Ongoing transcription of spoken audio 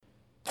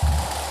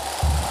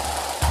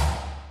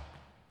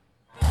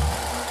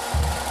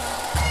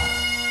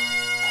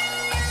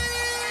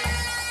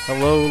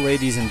Hello,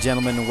 ladies and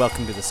gentlemen, and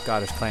welcome to the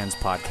Scottish Clans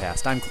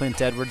podcast. I'm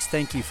Clint Edwards.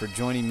 Thank you for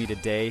joining me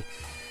today.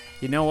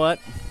 You know what?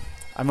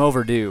 I'm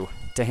overdue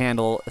to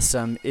handle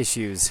some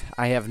issues.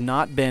 I have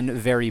not been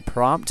very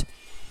prompt,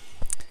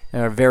 I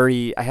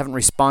haven't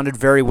responded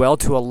very well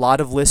to a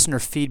lot of listener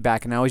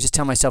feedback, and I always just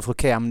tell myself,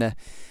 okay,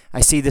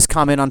 I see this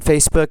comment on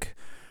Facebook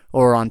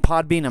or on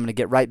Podbean, I'm gonna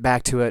get right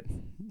back to it.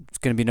 It's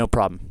gonna be no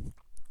problem.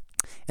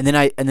 And then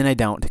I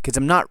don't, because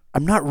I'm not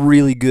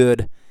really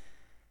good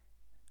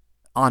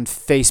on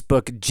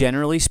Facebook,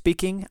 generally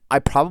speaking. I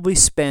probably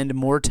spend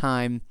more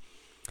time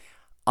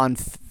on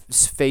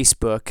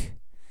Facebook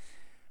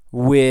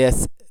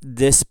with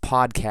this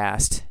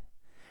podcast,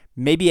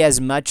 maybe as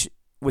much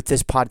with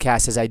this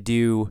podcast as I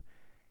do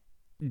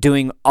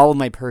doing all of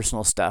my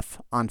personal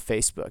stuff on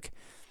Facebook.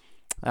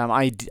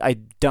 I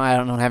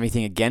don't have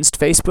anything against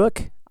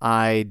Facebook.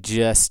 I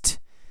don't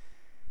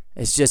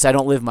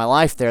live my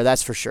life there,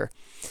 that's for sure.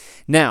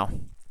 Now,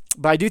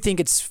 but I do think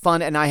it's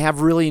fun, and I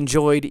have really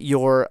enjoyed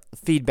your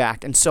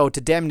feedback. And so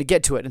today I'm going to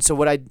get to it. And so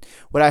what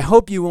I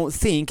hope you won't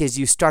think is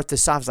you start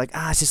this off as like,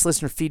 it's just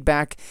listener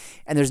feedback,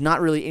 and there's not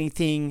really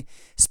anything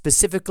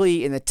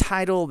specifically in the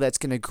title that's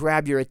going to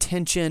grab your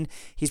attention.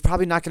 He's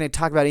probably not going to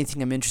talk about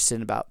anything I'm interested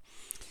in about.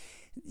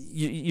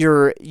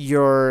 Your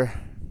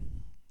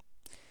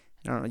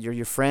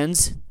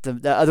friends,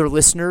 the other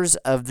listeners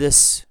of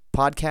this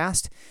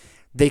podcast,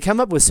 they come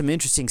up with some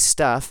interesting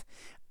stuff,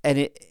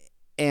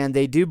 and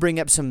they do bring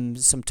up some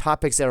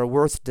topics that are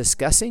worth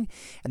discussing,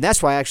 and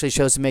that's why I actually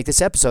chose to make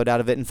this episode out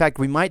of it. In fact,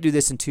 we might do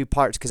this in two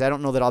parts because I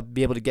don't know that I'll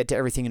be able to get to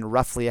everything in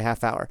roughly a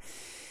half hour.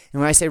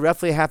 And when I say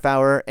roughly a half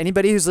hour,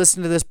 anybody who's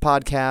listened to this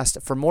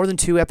podcast for more than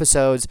 2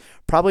 episodes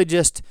probably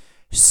just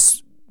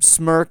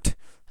smirked,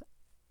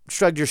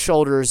 shrugged your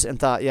shoulders, and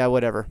thought, yeah,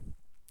 whatever,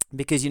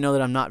 because you know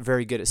that I'm not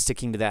very good at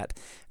sticking to that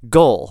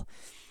goal.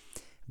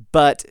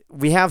 But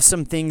we have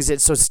some things that,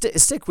 so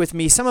stick with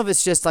me. Some of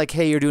it's just like,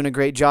 hey, you're doing a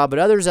great job. But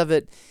others of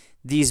it,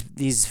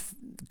 these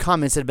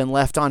comments that have been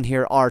left on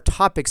here are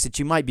topics that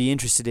you might be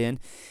interested in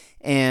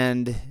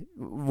and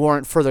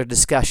warrant further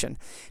discussion.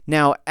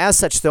 Now, as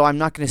such, though, I'm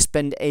not going to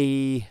spend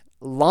a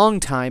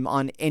long time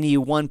on any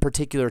one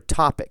particular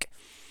topic.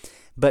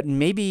 But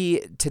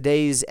maybe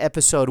today's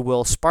episode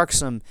will spark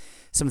some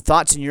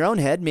thoughts in your own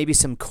head, maybe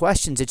some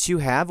questions that you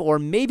have, or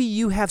maybe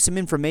you have some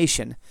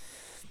information.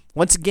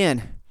 Once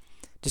again,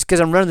 just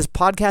because I'm running this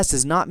podcast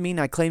does not mean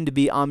I claim to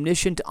be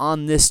omniscient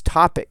on this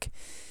topic.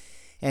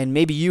 And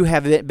maybe you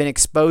have been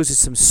exposed to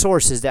some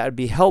sources that would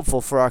be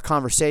helpful for our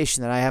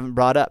conversation that I haven't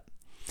brought up.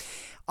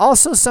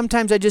 Also,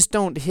 sometimes I just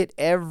don't hit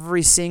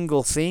every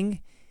single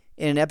thing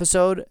in an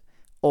episode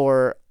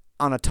or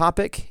on a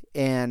topic.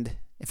 And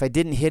if I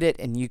didn't hit it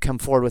and you come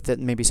forward with it,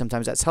 maybe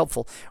sometimes that's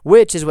helpful,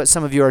 which is what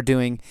some of you are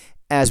doing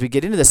as we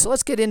get into this. So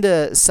let's get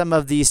into some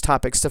of these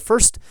topics. The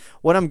first,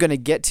 what I'm going to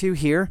get to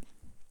here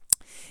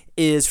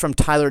is from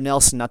Tyler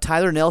Nelson. Now,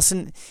 Tyler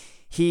Nelson,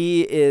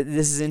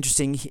 this is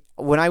interesting.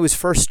 When I was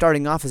first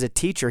starting off as a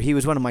teacher, he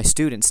was one of my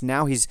students.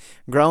 Now he's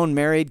grown,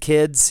 married,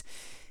 kids,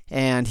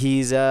 and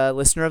he's a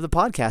listener of the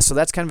podcast. So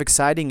that's kind of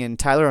exciting. And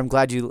Tyler, I'm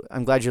glad you're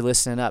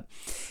listening up.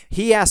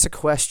 He asked a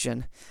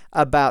question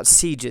about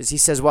sieges. He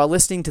says, while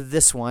listening to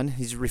this one,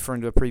 he's referring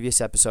to a previous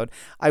episode,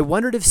 I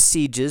wondered if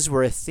sieges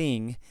were a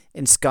thing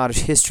in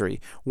Scottish history.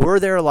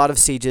 Were there a lot of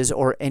sieges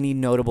or any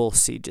notable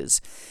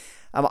sieges?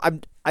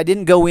 I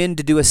didn't go in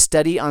to do a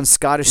study on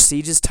Scottish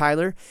sieges,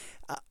 Tyler.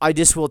 I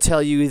just will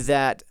tell you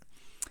that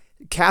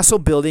castle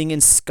building in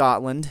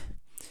Scotland,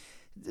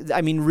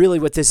 I mean, really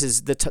what this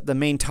is, the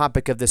main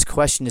topic of this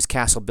question is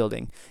castle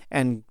building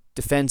and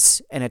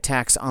defense and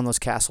attacks on those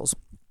castles.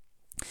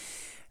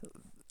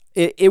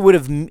 It would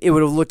have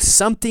looked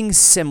something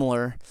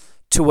similar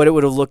to what it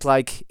would have looked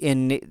like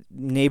in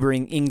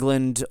neighboring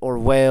England or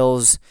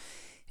Wales.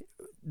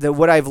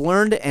 What I've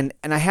learned, and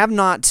I have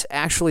not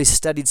actually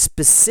studied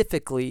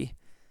specifically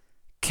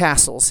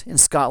castles in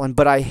Scotland,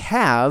 but I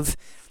have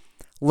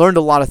learned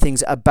a lot of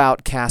things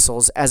about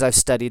castles as I've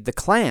studied the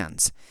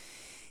clans.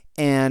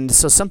 And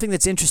so something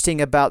that's interesting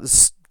about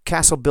this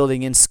castle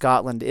building in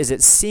Scotland is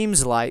it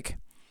seems like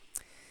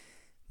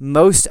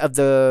most of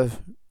the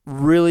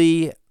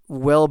really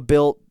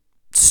well-built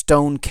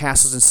stone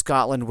castles in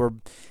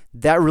Scotland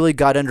that really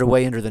got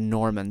underway under the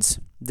Normans,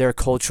 their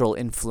cultural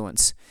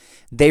influence.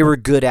 They were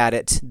good at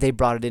it. They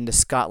brought it into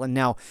Scotland.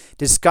 Now,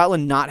 did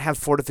Scotland not have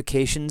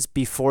fortifications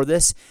before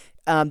this?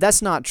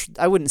 That's not.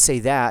 I wouldn't say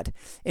that.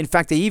 In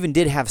fact, they even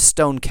did have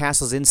stone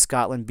castles in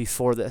Scotland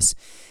before this.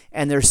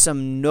 And there's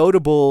some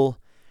notable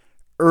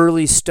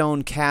early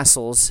stone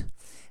castles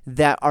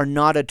that are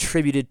not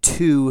attributed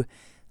to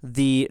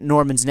the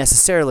Normans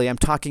necessarily. I'm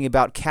talking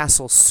about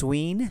Castle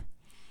Sween.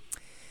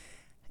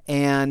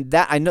 And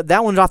that I know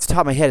that one's off the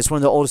top of my head. It's one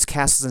of the oldest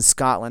castles in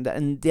Scotland.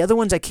 And the other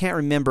ones I can't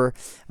remember.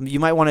 You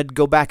might want to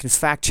go back and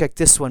fact check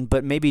this one,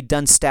 but maybe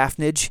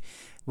Dunstaffnage,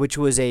 which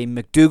was a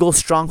MacDougall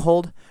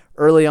stronghold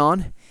early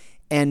on,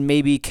 and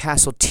maybe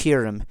Castle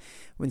Tyreham.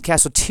 When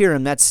Castle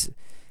Tyreham, that's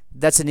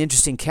an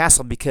interesting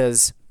castle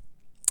because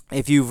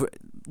if you've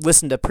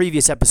listened to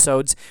previous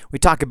episodes, we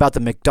talk about the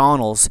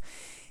MacDonalds,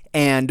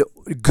 And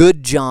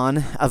Good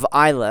John of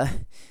Islay,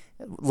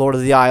 Lord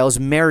of the Isles,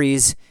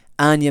 marries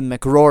Anya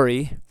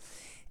McRory,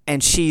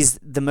 and she's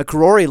the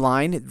McRory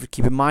line.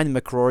 Keep in mind,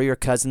 the McRory are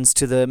cousins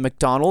to the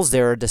MacDonalds.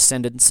 They're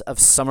descendants of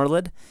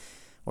Somerled,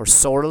 or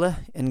Sorle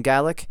in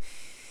Gaelic.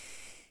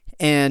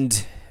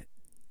 And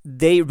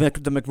the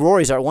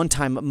McRorys are at one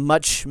time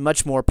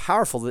much more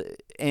powerful,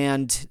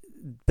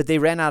 but they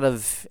ran out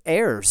of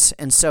heirs,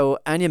 and so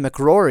Anya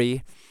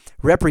McRory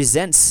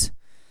represents.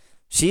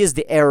 She is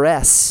the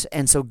heiress,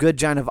 and so Good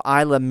John of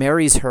Islay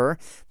marries her.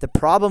 The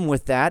problem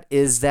with that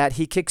is that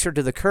he kicks her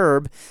to the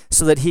curb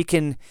so that he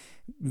can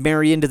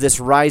marry into this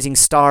rising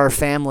star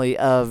family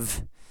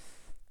of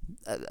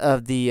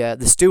the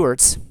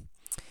Stuarts,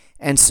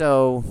 and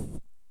so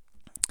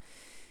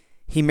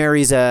he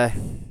marries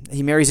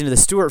into the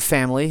Stuart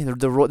family,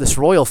 this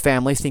royal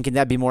family, thinking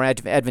that'd be more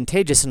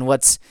advantageous. And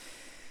what's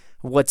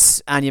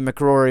Anya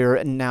McRory,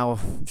 or now,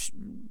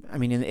 I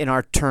mean, in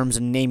our terms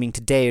and naming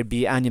today, it'd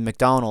be Anya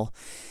MacDonald.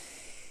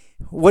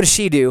 What does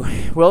she do?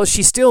 Well,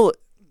 she still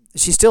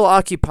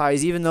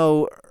occupies, even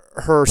though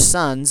her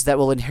sons that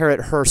will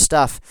inherit her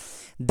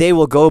stuff, they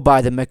will go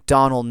by the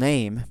MacDonald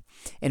name.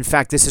 In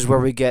fact, this is where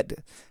we get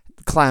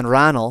Clan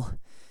Ranal,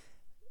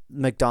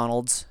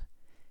 McDonald's,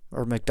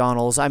 or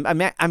McDonald's.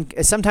 I'm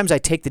sometimes I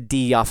take the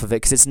D off of it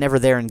because it's never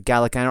there in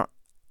Gaelic.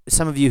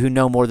 Some of you who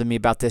know more than me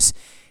about this,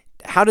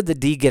 how did the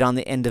D get on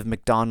the end of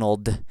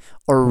McDonald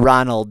or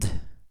Ronald?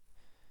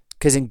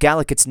 Because in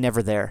Gaelic it's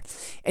never there.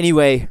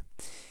 Anyway,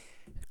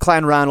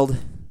 Clan Ranald,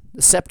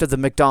 the sept of the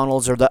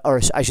MacDonalds, or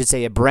I should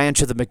say a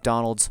branch of the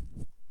MacDonalds,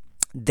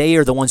 they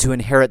are the ones who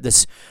inherit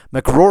this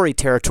McRory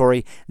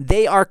territory.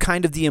 They are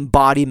kind of the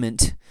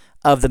embodiment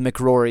of the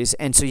McRorys,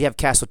 and so you have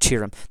Castle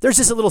Cheerham. There's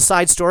just a little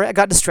side story. I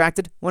got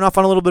distracted, went off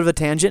on a little bit of a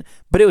tangent,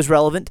 but it was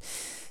relevant.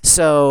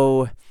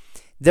 So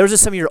those are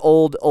some of your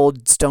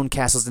old stone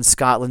castles in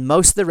Scotland.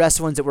 Most of the rest of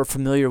the ones that we're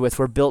familiar with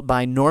were built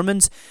by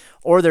Normans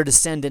or their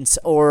descendants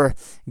or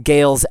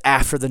Gaels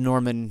after the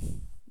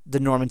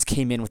Normans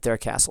came in with their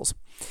castles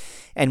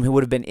and who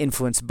would have been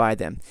influenced by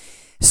them.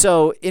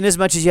 So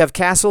inasmuch as you have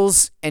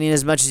castles and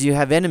inasmuch as you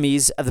have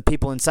enemies of the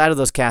people inside of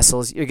those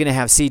castles, you're going to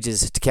have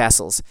sieges to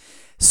castles.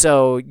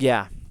 So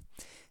yeah,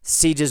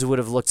 sieges would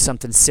have looked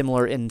something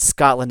similar in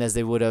Scotland as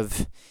they would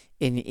have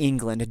in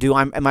England.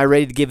 Am I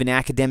ready to give an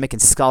academic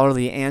and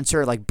scholarly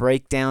answer, like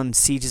break down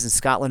sieges in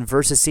Scotland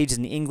versus sieges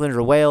in England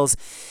or Wales,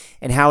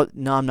 and how?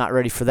 No, I'm not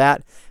ready for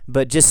that.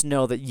 But just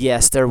know that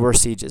yes, there were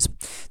sieges.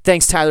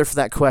 Thanks, Tyler, for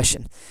that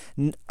question.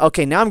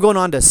 Okay, now I'm going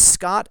on to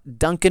Scott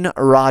Duncan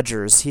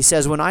Rogers. He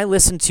says, when I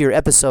listened to your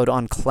episode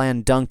on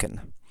Clan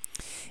Duncan,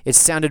 it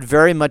sounded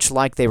very much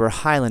like they were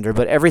Highlander,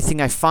 but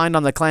everything I find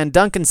on the Clan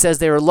Duncan says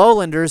they were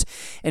Lowlanders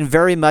and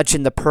very much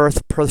in the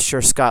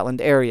Perthshire, Scotland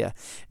area.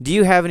 Do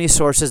you have any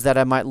sources that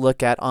I might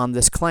look at on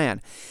this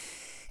clan?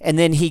 And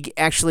then he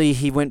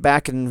went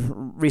back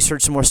and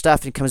researched some more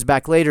stuff and comes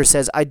back later,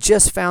 says, I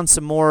just found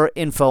some more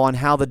info on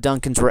how the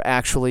Duncans were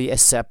actually a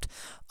sept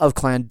of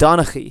Clan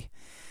Donaghy.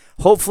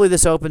 Hopefully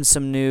this opens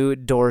some new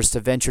doors to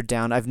venture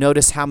down. I've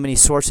noticed how many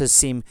sources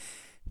seem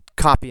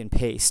copy and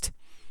paste.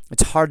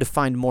 It's hard to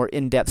find more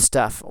in-depth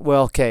stuff.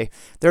 Well, okay,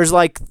 there's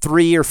like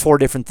 3 or 4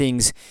 different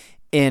things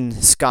in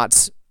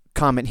Scott's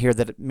comment here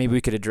that maybe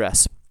we could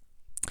address.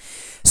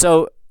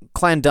 So,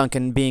 Clan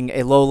Duncan being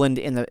a lowland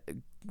in the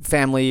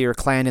family or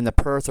clan in the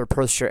Perth or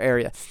Perthshire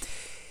area.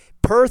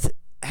 Perth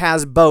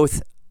has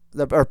both,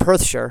 or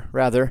Perthshire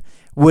rather,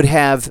 would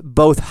have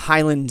both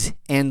Highland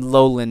and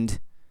Lowland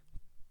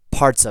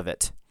parts of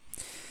it.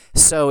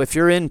 So if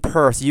you're in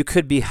Perth, you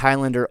could be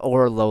Highlander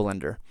or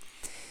Lowlander.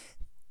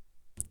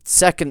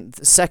 Second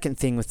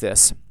thing with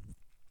this.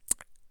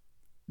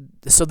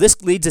 So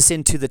this leads us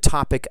into the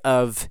topic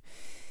of,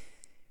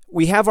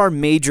 we have our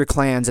major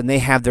clans and they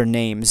have their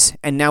names,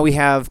 and now we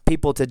have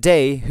people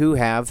today who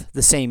have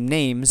the same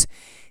names,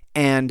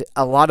 and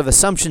a lot of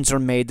assumptions are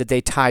made that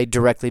they tie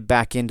directly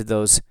back into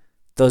those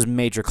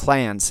major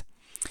clans.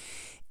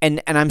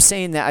 And I'm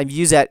saying that I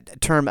use that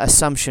term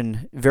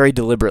assumption very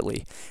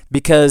deliberately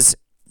because,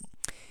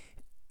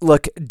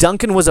 look,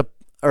 Duncan was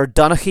or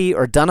Donaghy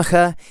or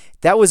Donagha,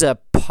 that was a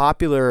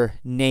popular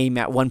name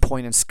at one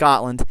point in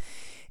Scotland,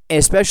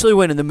 especially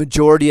when in the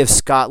majority of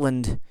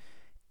Scotland,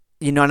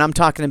 and I'm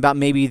talking about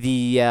maybe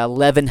the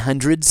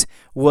 1100s,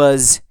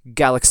 was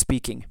Gaelic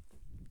speaking.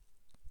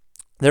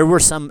 There were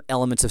some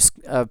elements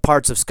of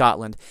parts of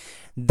Scotland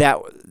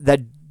that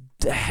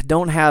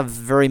don't have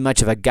very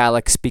much of a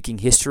Gaelic speaking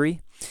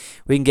history.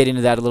 We can get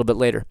into that a little bit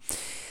later.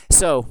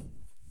 So,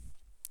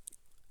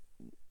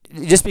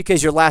 just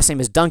because your last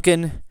name is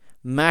Duncan,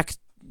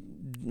 McDonaghy,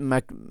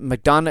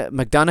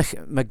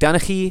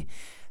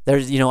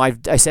 there's,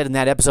 I said in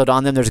that episode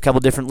on them, there's a couple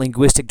different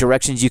linguistic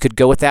directions you could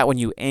go with that when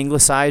you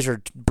anglicize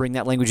or bring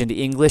that language into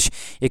English.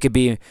 It could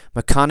be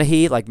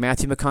McConaughey, like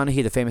Matthew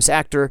McConaughey, the famous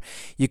actor.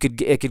 It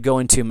could go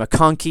into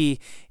McConkey.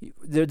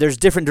 There's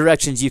different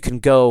directions you can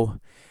go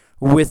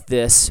with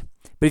this.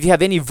 But if you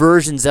have any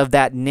versions of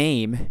that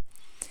name,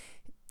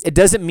 it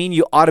doesn't mean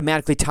you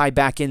automatically tie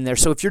back in there.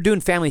 So if you're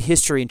doing family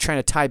history and trying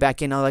to tie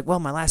back in, I'm like, well,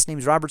 my last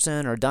name's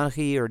Robertson or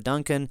Donaghy or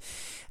Duncan,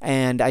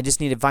 and I just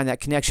need to find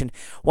that connection.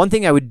 One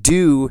thing I would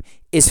do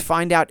is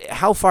find out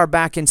how far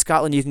back in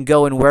Scotland you can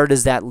go and where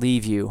does that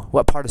leave you.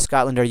 What part of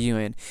Scotland are you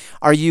in?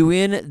 Are you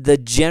in the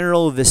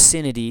general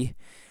vicinity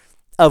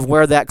of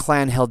where that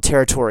clan held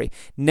territory?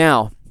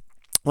 Now,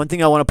 one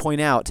thing I want to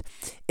point out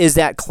is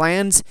that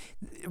clans,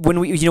 when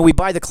we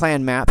buy the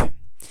clan map,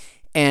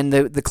 and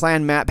the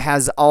clan map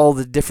has all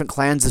the different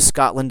clans of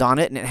Scotland on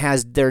it, and it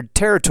has their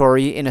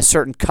territory in a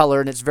certain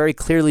color, and it's very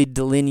clearly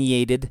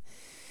delineated,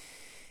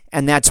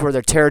 and that's where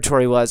their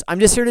territory was. I'm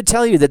just here to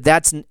tell you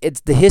that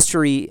it's the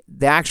history.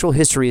 The actual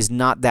history is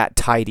not that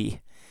tidy.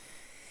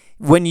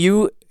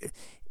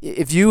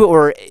 If you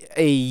are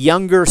a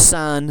younger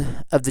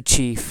son of the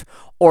chief,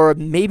 or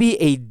maybe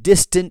a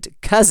distant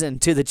cousin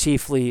to the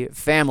chiefly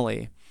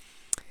family,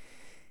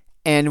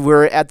 and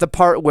we're at the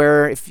part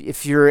where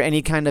if you're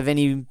any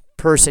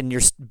person,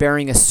 you're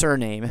bearing a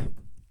surname,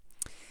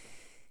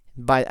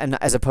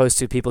 as opposed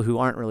to people who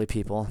aren't really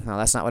people. No,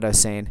 that's not what I was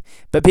saying.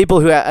 But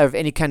people who have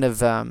any kind of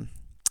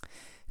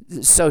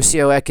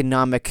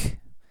socioeconomic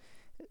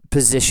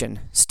position,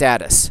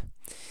 status,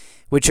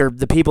 which are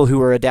the people who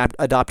were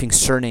adopting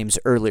surnames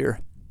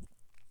earlier.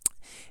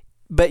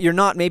 But you're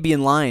not maybe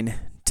in line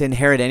to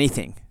inherit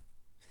anything.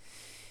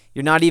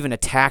 You're not even a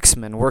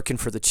taxman working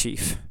for the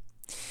chief.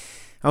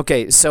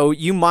 Okay, so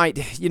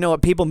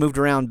people moved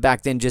around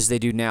back then just as they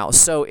do now.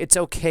 So it's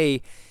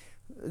okay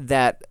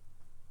that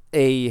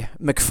a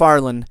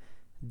McFarlane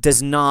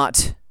doesn't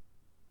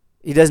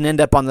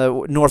end up on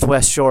the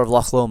northwest shore of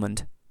Loch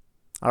Lomond.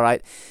 All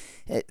right?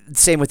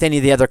 Same with any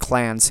of the other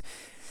clans.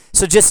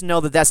 So just know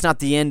that that's not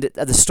the end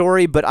of the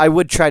story, but I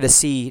would try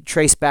to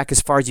trace back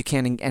as far as you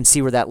can and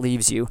see where that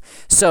leaves you.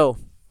 So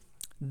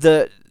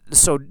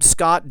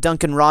Scott,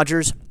 Duncan,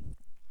 Rogers,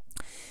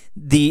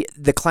 the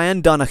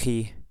clan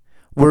Donaghy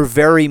were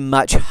very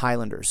much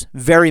Highlanders.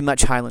 Very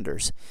much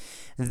Highlanders.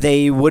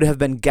 They would have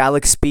been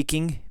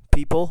Gaelic-speaking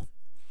people,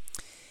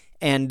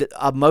 and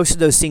most of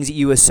those things that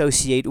you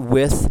associate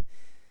with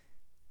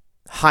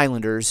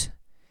Highlanders,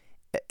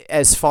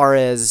 as far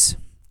as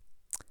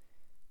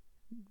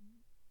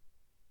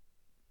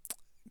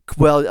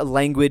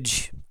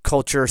language,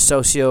 culture,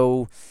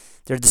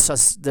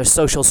 their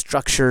social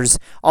structures,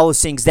 all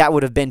those things, that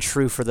would have been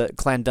true for the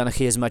clan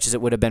Donaghy as much as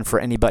it would have been for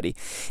anybody.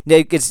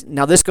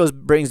 Now this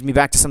brings me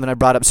back to something I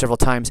brought up several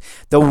times.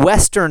 The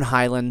Western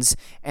Highlands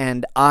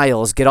and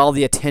Isles get all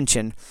the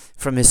attention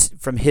from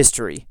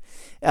history.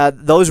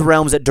 Those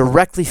realms that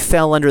directly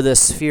fell under the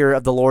sphere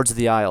of the Lords of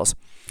the Isles.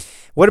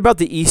 What about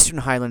the Eastern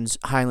Highlands?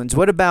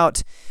 What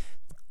about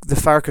the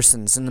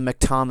Farquharsons and the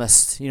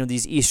MacThomas,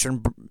 these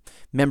eastern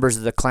members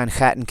of the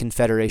Clan-Chattan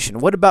Confederation?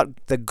 What about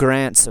the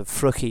Grants of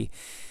Fruchie,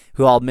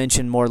 who I'll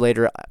mention more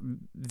later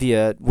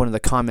via one of the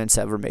comments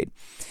that were made?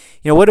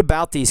 What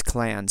about these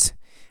clans?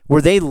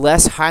 Were they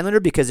less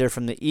Highlander because they're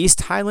from the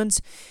East Highlands?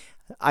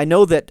 I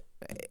know that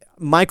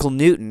Michael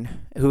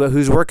Newton,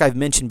 whose work I've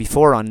mentioned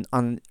before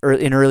in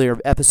earlier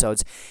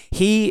episodes,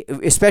 he,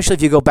 especially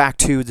if you go back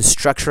to the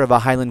structure of a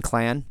Highland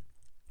clan,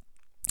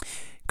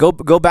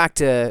 Go back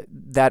to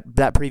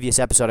that previous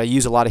episode. I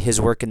use a lot of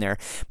his work in there.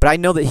 But I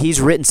know that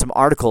he's written some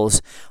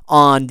articles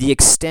on the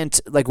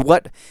extent, like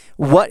what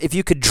if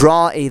you could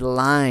draw a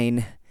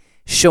line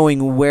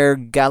showing where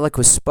Gaelic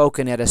was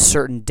spoken at a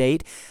certain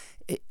date.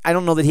 I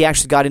don't know that he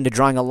actually got into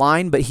drawing a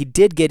line, but he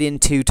did get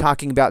into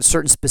talking about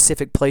certain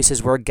specific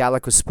places where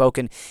Gaelic was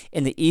spoken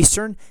in the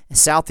eastern,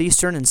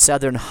 southeastern, and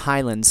southern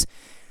Highlands.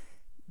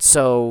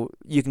 So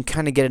you can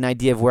kind of get an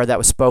idea of where that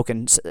was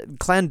spoken.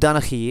 Clan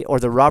Donaghy, or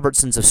the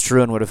Robertsons of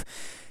Struan, would have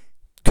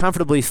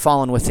comfortably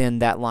fallen within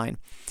that line.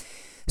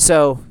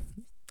 So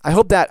I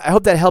hope that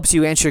helps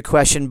you answer your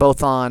question,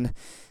 both on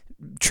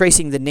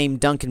tracing the name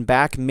Duncan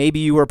back. Maybe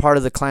you were part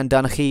of the Clan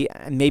Donaghy,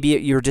 and maybe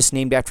you were just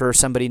named after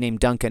somebody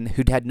named Duncan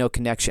who'd had no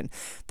connection.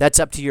 That's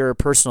up to your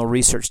personal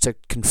research to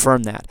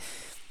confirm that.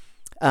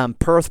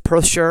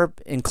 Perthshire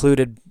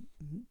included,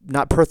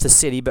 not Perth the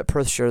city, but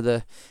Perthshire,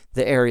 the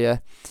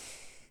area.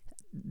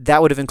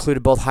 That would have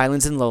included both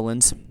Highlands and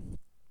Lowlands.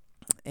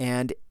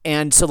 And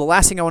so the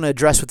last thing I want to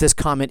address with this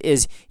comment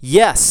is,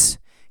 yes,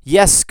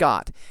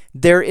 Scott,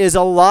 there is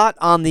a lot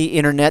on the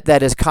internet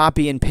that is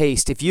copy and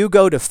paste. If you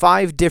go to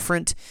 5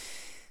 different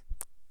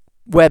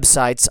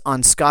websites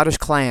on Scottish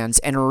clans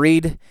and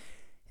read,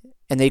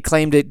 and they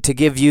claim to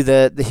give you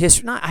the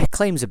history,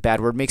 claim is a bad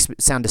word, makes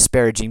it sound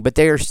disparaging, but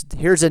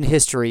here's a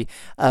history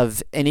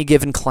of any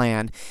given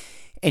clan,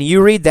 and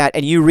you read that,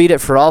 and you read it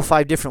for all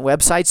 5 different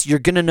websites, you're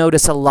going to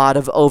notice a lot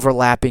of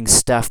overlapping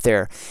stuff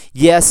there.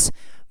 Yes,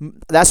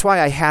 that's why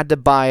I had to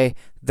buy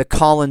the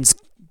Collins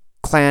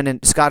Clan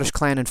and Scottish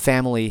Clan and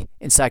Family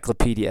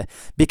Encyclopedia,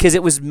 because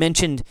it was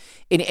mentioned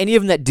in any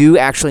of them that do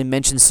actually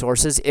mention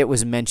sources. It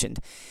was mentioned.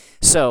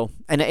 So,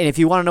 and if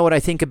you want to know what I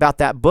think about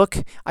that book,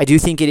 I do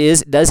think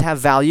it does have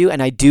value,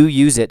 and I do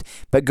use it.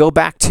 But go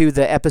back to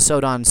the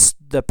episode on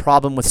the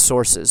problem with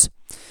sources.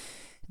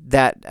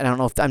 That, I don't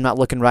know if I'm not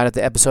looking right at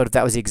the episode, if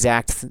that was the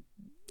exact,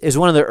 it was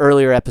one of the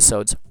earlier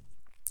episodes.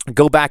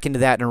 Go back into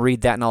that and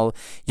read that, and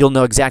you'll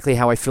know exactly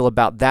how I feel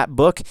about that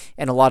book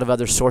and a lot of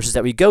other sources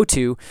that we go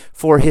to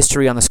for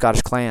history on the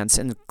Scottish clans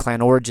and clan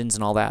origins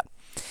and all that.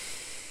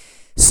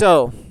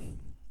 So,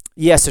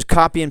 yes, there's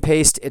copy and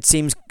paste. It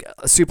seems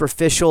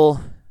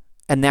superficial,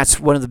 and that's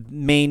one of the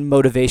main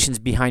motivations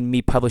behind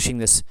me publishing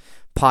this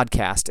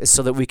podcast, is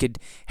so that we could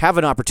have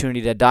an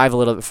opportunity to dive a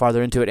little bit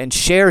farther into it and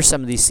share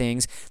some of these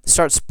things,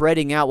 start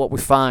spreading out what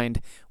we find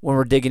when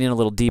we're digging in a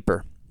little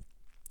deeper.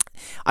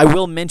 I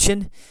will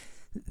mention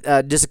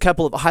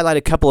highlight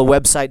a couple of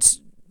websites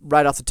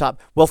right off the top.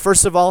 Well,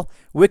 first of all,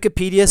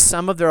 Wikipedia,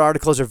 some of their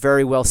articles are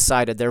very well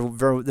cited. They're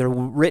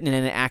written in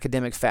an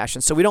academic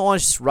fashion. So we don't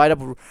want to just write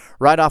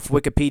off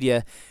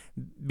Wikipedia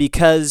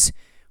because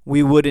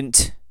we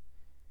wouldn't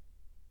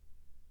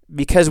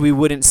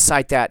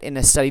cite that in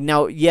a study.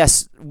 Now,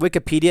 yes,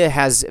 Wikipedia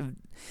has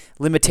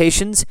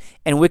limitations,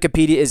 and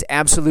Wikipedia is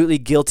absolutely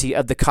guilty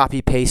of the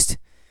copy-paste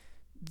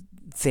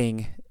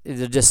thing.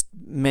 They'll just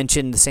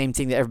mention the same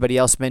thing that everybody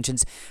else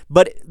mentions.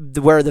 But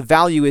where the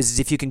value is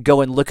if you can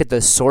go and look at the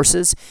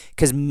sources,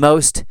 because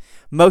most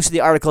of the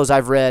articles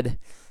I've read,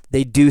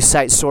 they do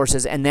cite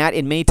sources, and that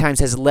in many times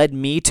has led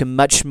me to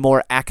much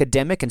more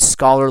academic and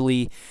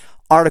scholarly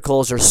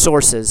articles or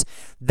sources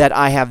that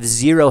I have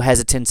zero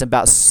hesitance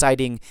about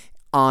citing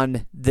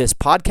on this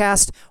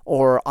podcast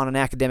or on an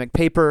academic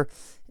paper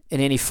in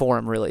any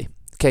forum, really.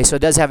 Okay, so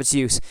it does have its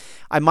use.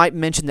 I might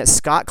mention that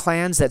Scott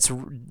Clans, that's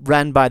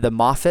run by the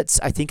Moffats.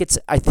 I think it's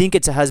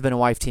a husband and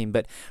wife team,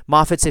 but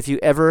Moffats, if you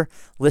ever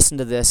listen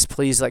to this,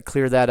 please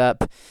clear that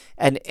up.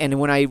 And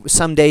when I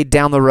someday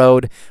down the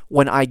road,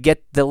 when I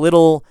get the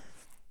little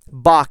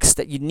box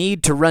that you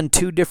need to run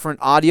 2 different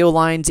audio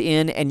lines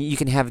in, and you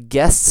can have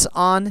guests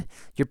on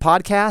your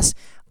podcast,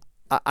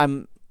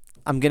 I'm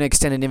going to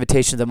extend an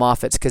invitation to the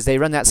Moffats, because they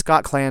run that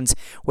Scott Clans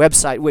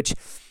website, which,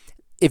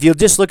 if you'll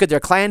just look at their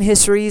clan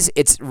histories,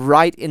 it's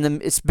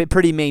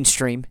pretty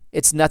mainstream.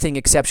 It's nothing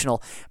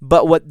exceptional.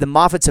 But what the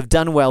Moffats have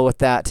done well with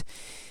that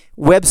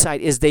website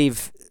is they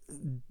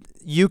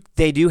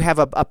do have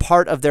a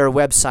part of their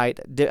website,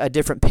 a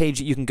different page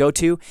that you can go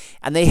to,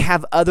 and they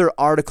have other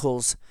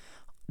articles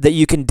that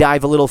you can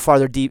dive a little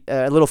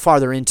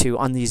farther into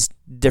on these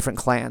different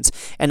clans,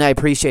 and I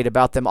appreciate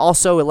about them.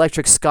 Also,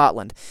 Electric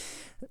Scotland.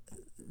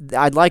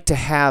 I'd like to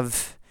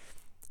have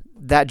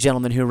that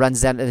gentleman who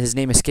runs that, and his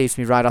name escapes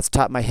me right off the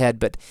top of my head,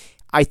 but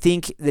I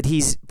think that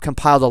he's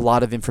compiled a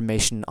lot of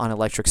information on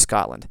Electric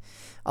Scotland,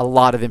 a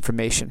lot of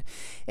information,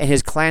 and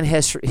his clan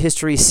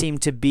history seem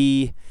to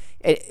be,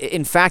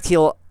 in fact,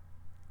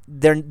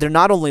 they're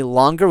not only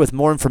longer with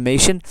more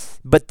information,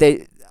 but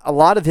a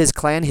lot of his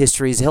clan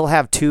histories, he'll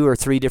have 2 or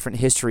 3 different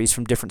histories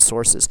from different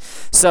sources.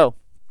 So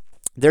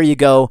there you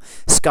go,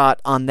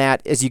 Scott, on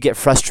that, as you get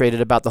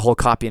frustrated about the whole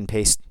copy and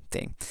paste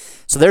thing.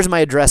 So there's my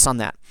address on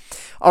that.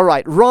 All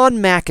right, Ron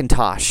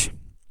McIntosh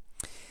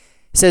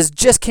says,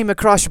 just came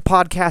across your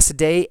podcast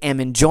today, am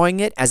enjoying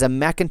it. As a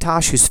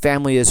McIntosh whose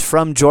family is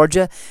from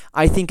Georgia,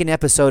 I think an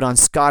episode on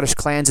Scottish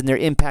clans and their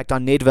impact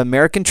on Native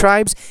American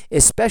tribes,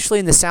 especially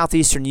in the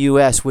southeastern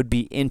U.S., would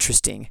be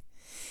interesting.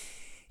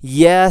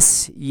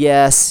 Yes,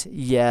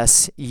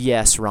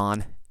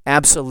 Ron.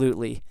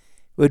 Absolutely. It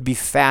would be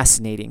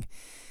fascinating.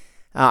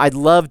 I'd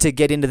love to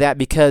get into that,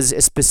 because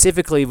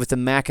specifically with the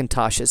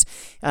McIntoshes,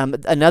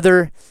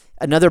 another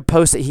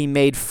post that he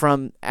made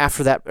from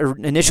after that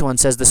initial one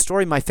says, the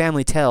story my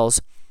family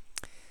tells,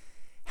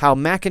 how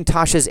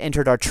McIntoshes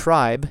entered our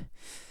tribe.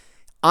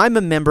 I'm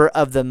a member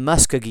of the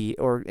Muskogee,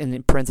 or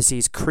in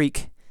parentheses,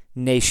 Creek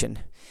Nation.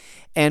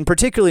 And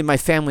particularly my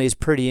family is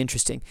pretty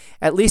interesting.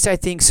 At least I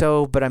think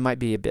so, but I might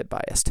be a bit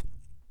biased.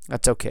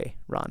 That's okay,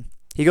 Ron.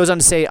 He goes on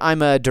to say,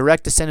 I'm a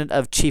direct descendant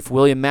of Chief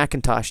William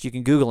McIntosh. You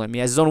can Google him. He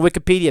has his own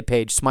Wikipedia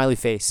page, smiley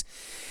face.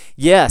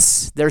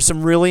 Yes, there's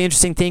some really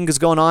interesting things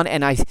going on,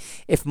 and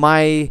if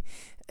my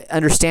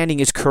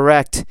understanding is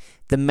correct,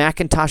 the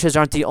McIntoshes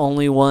aren't the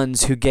only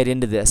ones who get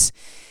into this.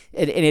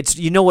 And it's,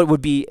 what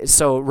would be,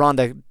 so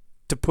Rhonda,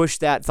 to push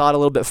that thought a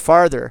little bit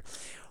farther,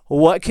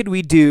 what could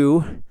we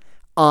do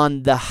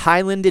on the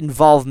Highland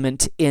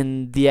involvement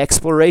in the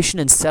exploration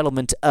and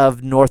settlement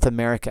of North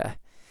America?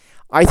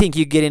 I think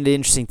you get into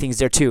interesting things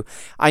there too.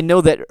 I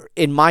know that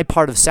in my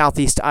part of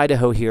southeast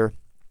Idaho here,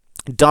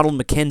 Donald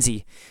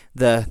Mackenzie,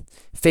 the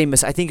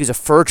famous, I think he was a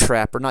fur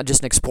trapper, not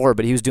just an explorer,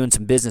 but he was doing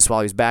some business while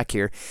he was back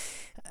here.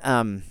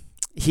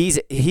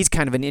 He's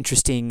kind of an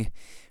interesting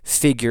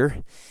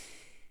figure.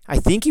 I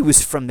think he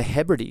was from the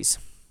Hebrides.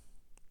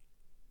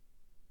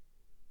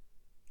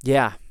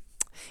 Yeah.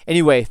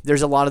 Anyway,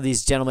 there's a lot of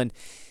these gentlemen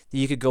that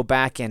you could go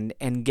back and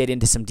get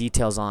into some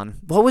details on.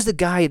 What was the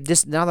guy,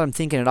 just now that I'm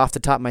thinking it off the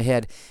top of my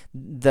head,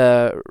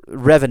 the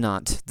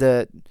Revenant,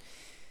 Leonardo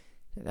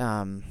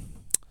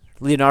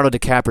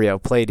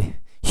DiCaprio played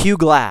Hugh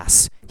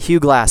Glass.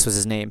 Hugh Glass was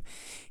his name.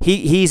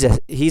 He's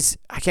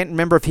I can't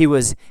remember if he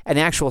was an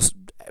actual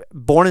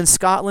born in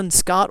Scotland,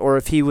 Scot, or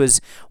if he was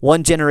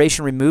one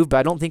generation removed, but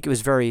I don't think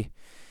his family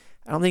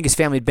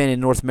had been in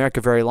North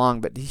America very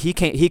long, but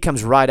he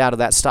comes right out of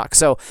that stock.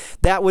 So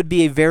that would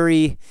be a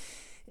very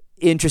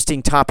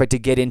interesting topic to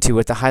get into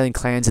with the Highland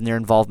clans and their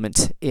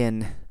involvement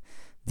in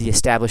the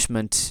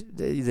establishment,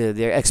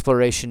 the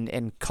exploration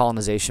and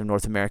colonization of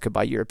North America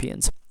by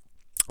Europeans.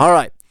 All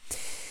right.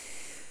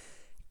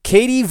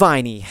 Katie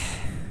Viney.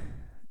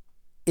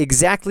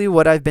 Exactly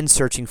what I've been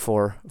searching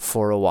for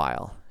a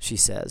while, she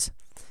says.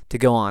 To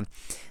go on.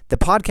 The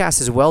podcast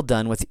is well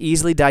done with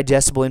easily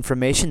digestible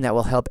information that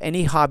will help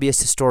any hobbyist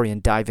historian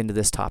dive into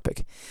this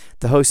topic.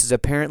 The host is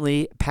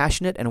apparently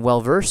passionate and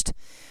well-versed.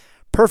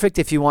 Perfect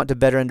if you want to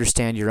better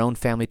understand your own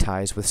family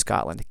ties with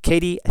Scotland.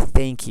 Katie,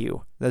 thank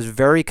you. That was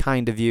very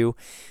kind of you.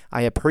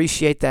 I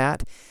appreciate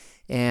that.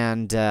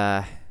 And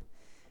I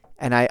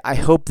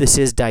hope this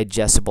is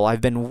digestible.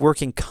 I've been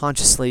working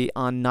consciously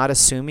on not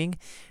assuming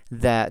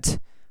that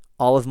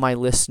all of my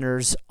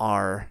listeners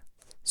are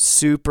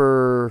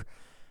super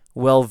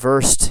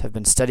well-versed, have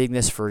been studying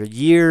this for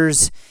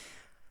years.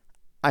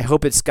 I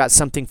hope it's got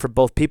something for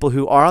both people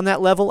who are on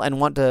that level and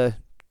want to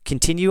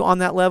continue on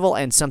that level,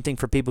 and something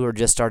for people who are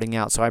just starting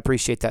out. So I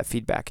appreciate that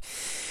feedback.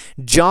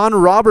 John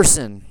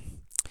Robertson,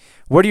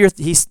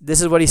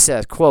 this is what he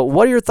says, quote,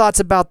 "What are your thoughts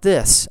about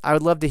this? I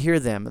would love to hear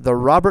them." The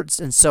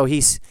Robertson,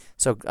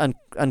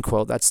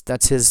 unquote,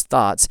 that's his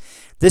thoughts.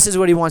 This is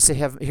what he wants to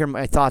hear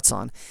my thoughts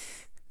on.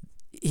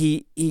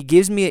 He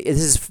gives me,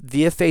 this is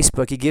via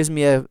Facebook, he gives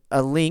me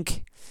a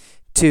link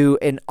to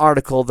an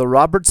article, The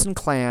Robertson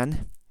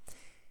Clan.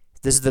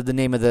 This is the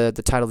name of the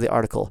title of the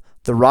article.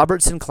 The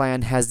Robertson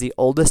clan has the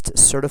oldest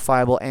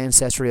certifiable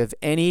ancestry of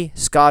any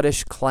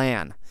Scottish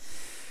clan.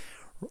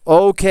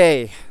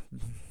 Okay,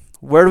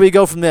 where do we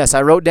go from this?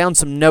 I wrote down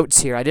some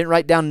notes here. I didn't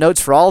write down notes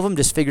for all of them,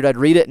 just figured I'd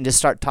read it and just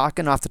start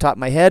talking off the top of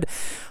my head.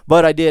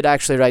 But I did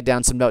actually write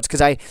down some notes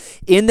because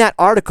in that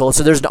article,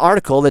 so there's an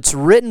article that's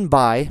written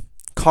by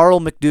Carl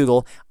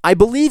McDougall. I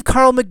believe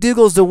Carl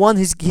McDougall is the one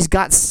he's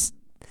got several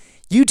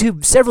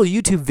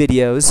YouTube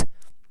videos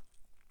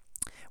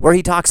where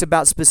he talks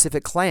about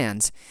specific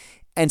clans.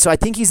 And so I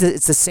think it's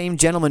the same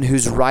gentleman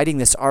who's writing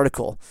this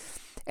article.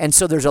 And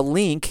so there's a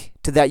link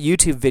to that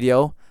YouTube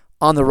video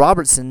on the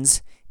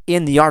Robertsons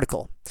in the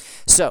article.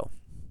 So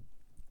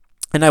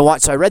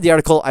I read the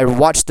article, I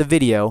watched the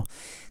video.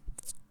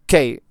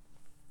 Okay,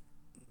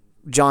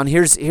 John,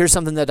 here's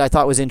something that I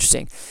thought was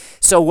interesting.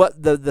 So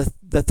what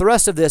the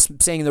thrust of this,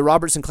 saying the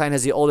Robertson clan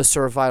has the oldest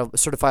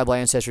certifiable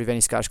ancestry of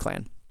any Scottish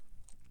clan.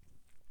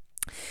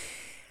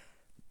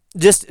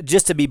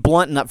 Just to be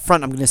blunt and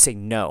upfront, I'm going to say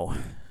no.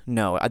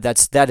 No,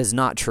 that is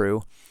not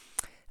true.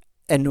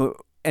 And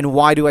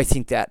why do I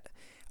think that?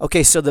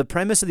 Okay, so the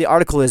premise of the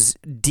article is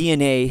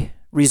DNA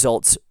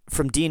results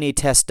from DNA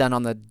tests done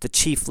on the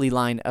chiefly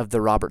line of the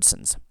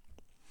Robertsons.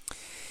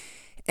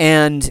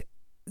 And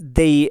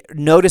they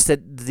noticed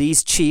that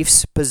these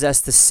chiefs possess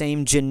the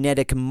same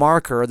genetic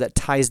marker that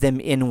ties them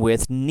in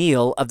with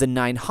Neil of the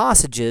Nine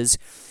Hostages,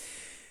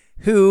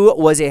 who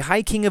was a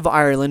High King of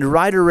Ireland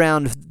right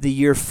around the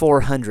year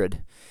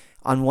 400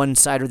 on one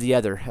side or the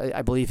other.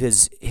 I believe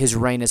his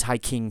reign as High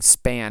King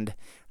spanned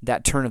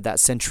that turn of that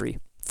century,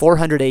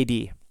 400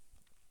 AD.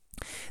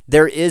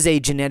 There is a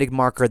genetic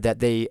marker that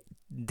they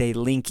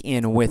link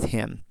in with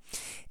him.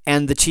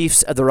 And the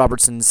chiefs of the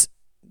Robertsons,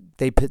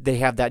 they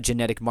have that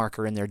genetic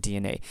marker in their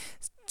DNA.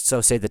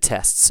 So say the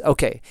tests.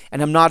 Okay,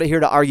 and I'm not here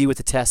to argue with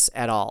the tests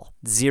at all.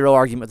 Zero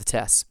argument with the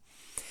tests.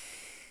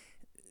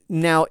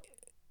 Now,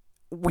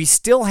 we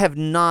still have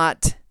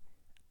not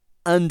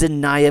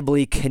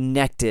undeniably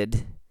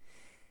connected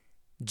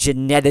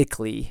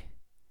genetically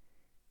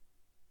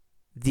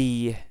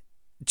the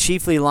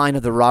chiefly line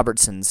of the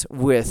Robertsons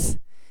with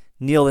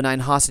Neil the Nine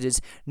Hostages,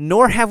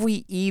 nor have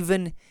we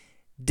even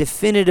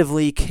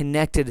definitively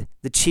connected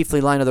the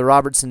chiefly line of the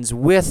Robertsons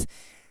with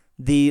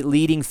the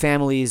leading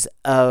families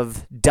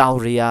of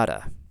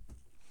Dalriada.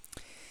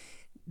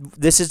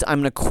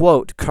 I'm going to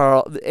quote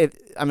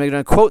I'm going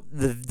to quote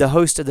the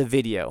host of the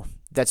video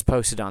that's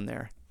posted on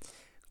there.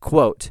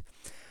 Quote,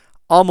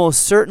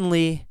 almost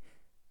certainly,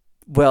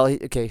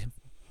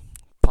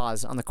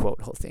 pause on the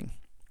quote, whole thing.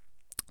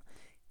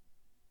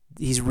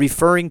 He's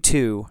referring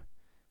to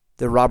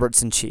the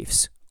Robertson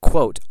chiefs.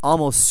 Quote,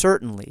 almost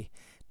certainly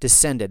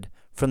descended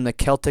from the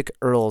Celtic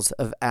earls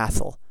of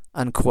Atholl,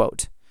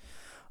 unquote.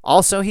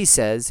 Also, he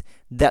says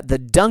that the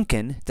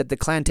Duncan that the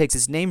clan takes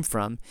its name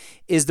from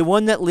is the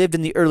one that lived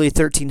in the early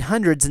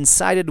 1300s and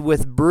sided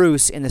with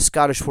Bruce in the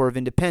Scottish War of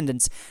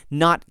Independence,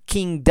 not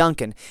King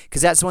Duncan.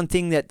 Because that's one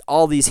thing that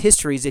all these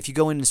histories, if you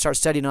go in and start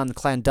studying on the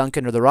clan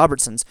Duncan or the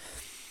Robertsons,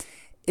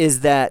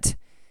 is that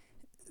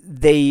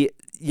we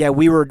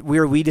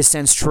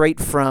descend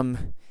straight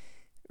from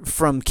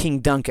King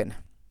Duncan.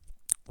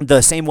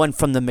 The same one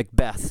from the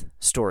Macbeth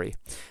story,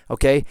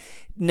 okay?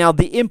 Now,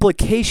 the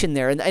implication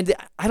there, and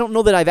I don't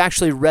know that I've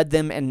actually read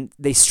them and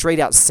they straight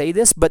out say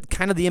this, but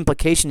kind of the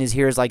implication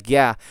is like,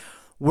 yeah,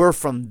 we're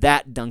from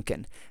that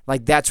Duncan.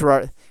 Like, that's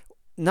where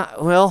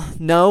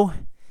no.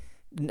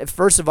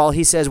 First of all,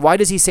 he says, why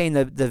does he say in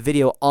the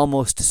video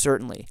almost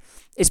certainly?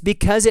 It's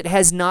because it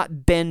has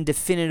not been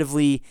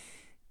definitively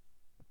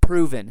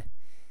proven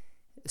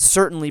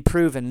certainly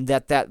proven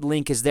that that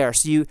link is there.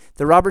 So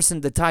the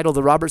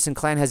Robertson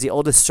clan has the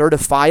oldest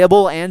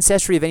certifiable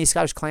ancestry of any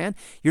Scottish clan.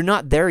 You're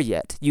not there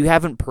yet. You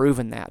haven't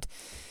proven that.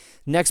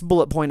 Next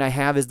bullet point I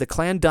have is the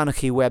Clan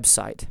Donaghy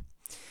website.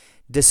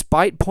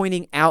 Despite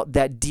pointing out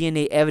that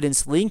DNA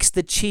evidence links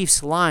the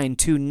chief's line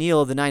to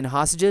Neil of the Nine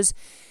Hostages,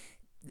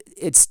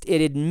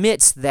 it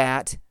admits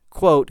that,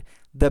 quote,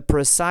 the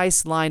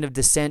precise line of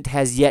descent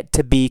has yet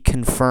to be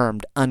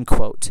confirmed,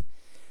 unquote.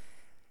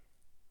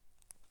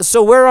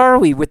 So where are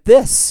we with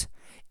this?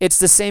 It's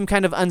the same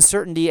kind of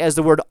uncertainty as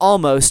the word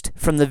almost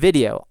from the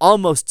video.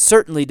 Almost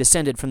certainly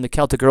descended from the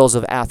Celtic Earls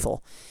of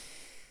Atholl.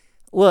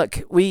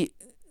 Look, are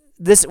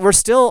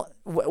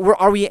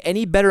we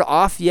any better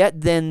off yet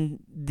than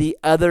the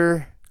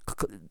other,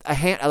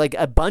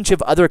 a bunch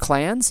of other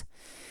clans?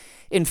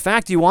 In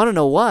fact, you want to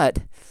know what?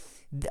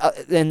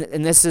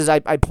 And this is,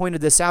 I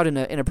pointed this out in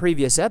a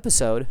previous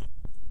episode,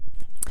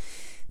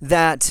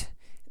 that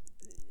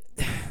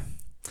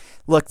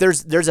look,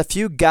 there's a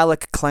few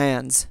Gaelic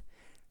clans.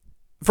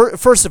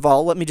 First of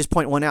all, let me just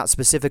point one out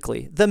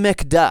specifically. The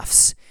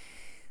MacDuffs.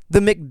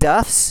 The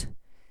MacDuffs,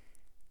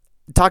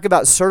 talk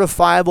about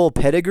certifiable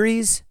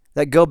pedigrees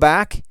that go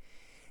back.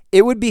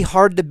 It would be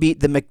hard to beat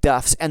the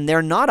MacDuffs, and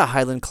they're not a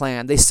Highland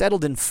clan. They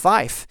settled in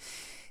Fife,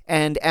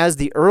 and as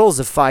the Earls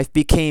of Fife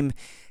became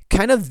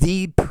kind of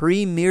the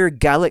premier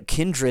Gaelic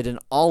kindred in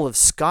all of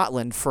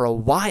Scotland for a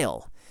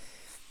while.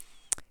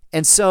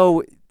 And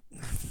so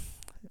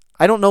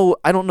I don't know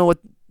what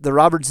the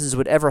Robertsons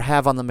would ever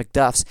have on the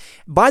MacDuffs.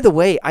 By the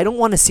way, I don't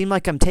want to seem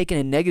like I'm taking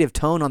a negative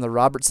tone on the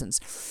Robertsons.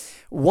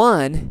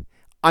 One,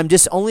 I'm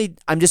just only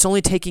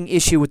taking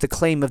issue with the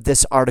claim of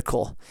this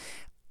article.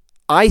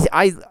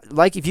 I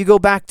like, if you go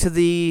back to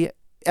the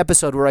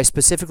episode where I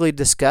specifically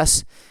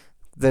discuss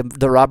the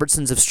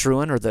Robertsons of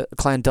Struan, or the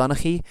Clan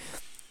Donaghy,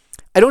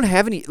 I don't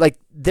have any,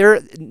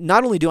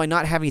 not only do I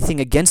not have anything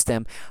against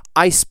them,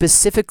 I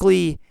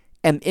specifically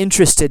am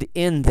interested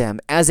in them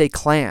as a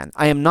clan.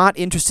 I am not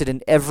interested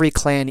in every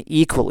clan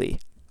equally.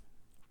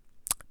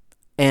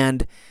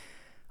 And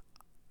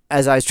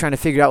as I was trying to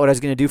figure out what I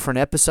was going to do for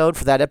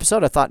that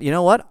episode, I thought, you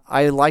know what?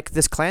 I like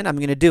this clan. I'm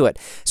going to do it.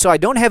 So I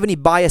don't have any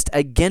bias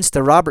against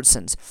the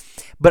Robertsons,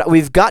 but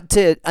we've got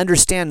to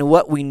understand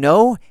what we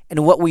know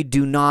and what we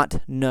do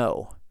not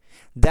know.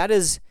 That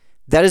is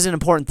an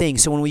important thing.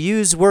 So when we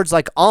use words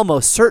like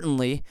almost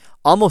certainly,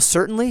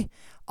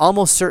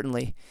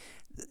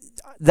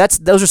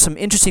 those are some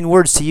interesting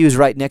words to use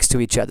right next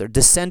to each other.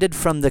 Descended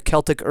from the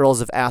Celtic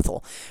Earls of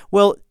Atholl.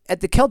 Well,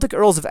 at the Celtic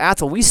Earls of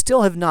Atholl, we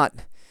still have not.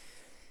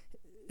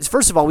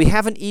 First of all, we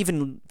haven't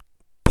even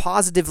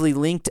positively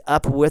linked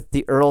up with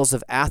the Earls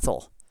of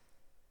Atholl,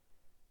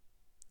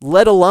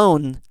 let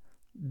alone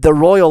the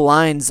royal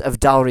lines of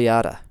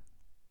Dalriada.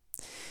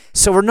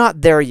 So we're not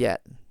there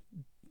yet.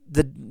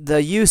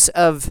 The use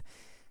of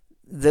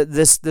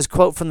this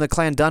quote from the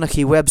Clan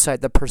Donaghy website,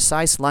 the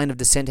precise line of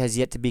descent has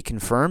yet to be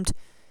confirmed.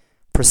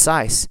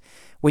 Precise.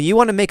 When you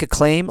want to make a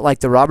claim like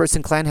the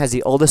Robertson clan has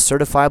the oldest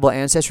certifiable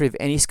ancestry of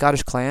any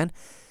Scottish clan,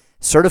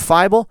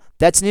 certifiable,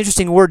 that's an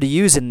interesting word to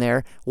use in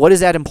there. What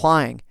is that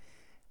implying?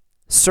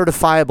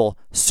 Certifiable,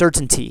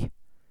 certainty.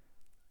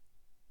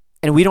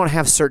 And we don't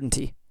have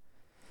certainty.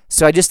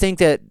 So I just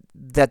think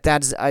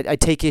that's I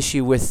take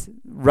issue with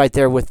right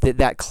there with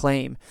that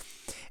claim.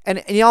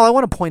 And y'all, I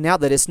want to point out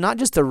that it's not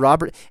just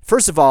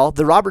first of all,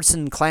 the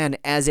Robertson clan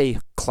as a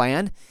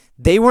clan,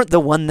 they weren't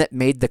the one that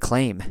made the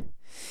claim.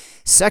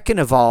 Second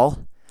of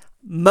all,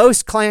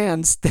 most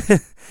clans,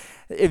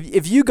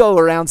 if you go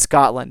around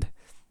Scotland,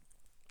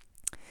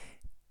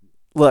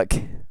 look,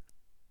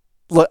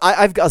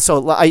 I've got,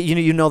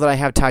 you know that I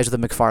have ties with the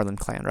MacFarlane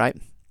clan, right?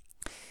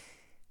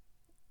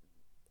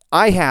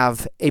 I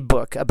have a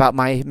book about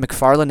my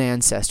MacFarlane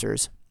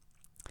ancestors,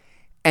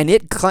 and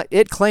it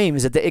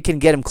claims that it can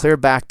get them clear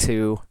back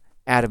to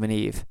Adam and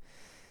Eve.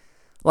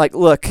 Like,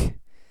 look,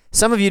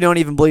 some of you don't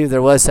even believe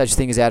there was such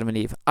thing as Adam and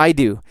Eve. I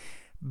do,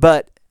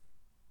 but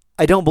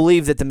I don't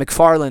believe that the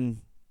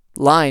MacFarlane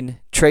line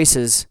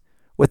traces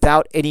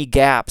without any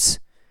gaps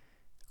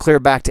clear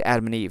back to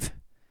Adam and Eve.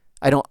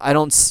 I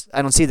don't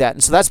see that.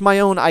 And so that's my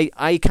own,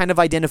 I kind of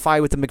identify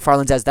with the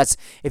MacFarlanes as that's,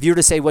 if you were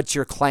to say what's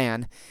your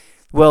clan,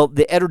 well,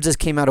 the Edwardses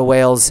came out of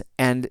Wales,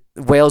 and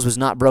Wales was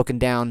not broken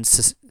down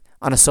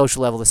on a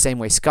social level the same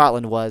way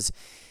Scotland was,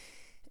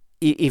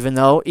 even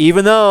though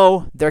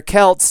they're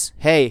Celts.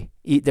 Hey,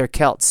 they're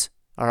Celts,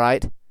 all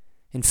right?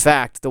 In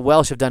fact, the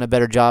Welsh have done a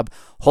better job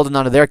holding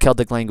on to their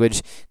Celtic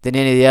language than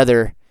any of the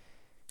other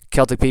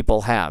Celtic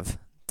people have.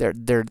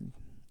 They're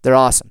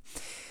awesome.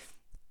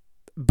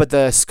 But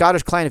the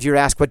Scottish clan, if you were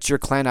asked what's your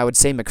clan, I would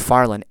say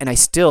MacFarlane. And I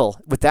still,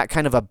 with that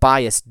kind of a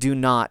bias,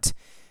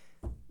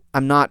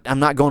 I'm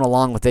not going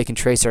along with they can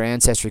trace their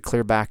ancestry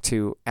clear back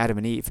to Adam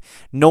and Eve,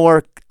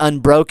 nor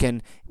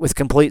unbroken with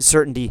complete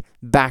certainty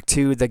back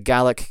to the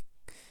Gaelic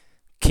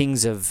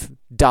kings of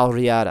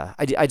Dalriada.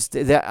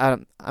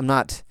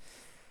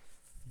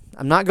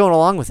 I'm not going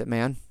along with it,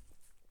 man.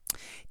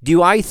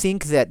 Do I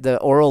think that the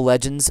oral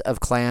legends of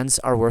clans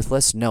are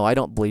worthless? No, I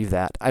don't believe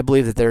that. I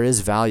believe that there is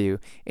value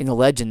in the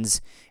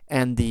legends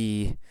and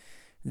the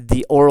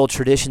oral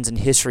traditions and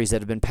histories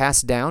that have been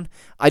passed down.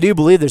 I do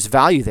believe there's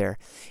value there.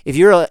 If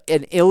you're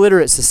an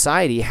illiterate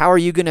society, how are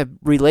you going to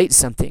relate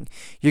something?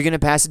 You're going to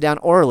pass it down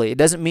orally. It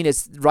doesn't mean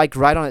it's right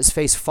on its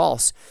face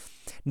false.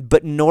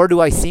 But nor do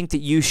I think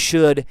that you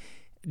should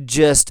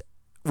just,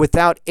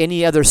 without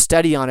any other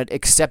study on it,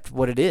 accept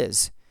what it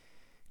is.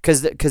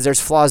 Because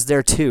there's flaws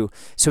there too.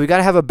 So we got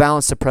to have a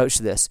balanced approach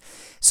to this.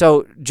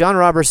 So John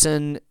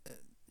Robertson,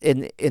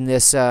 in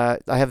this, I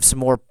have some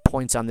more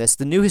points on this.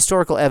 The new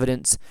historical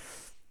evidence.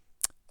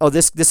 Oh,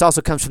 this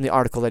also comes from the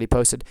article that he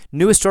posted.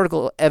 New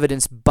historical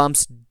evidence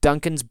bumps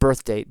Duncan's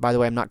birth date. By the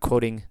way, I'm not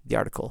quoting the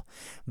article.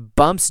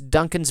 Bumps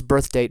Duncan's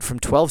birth date from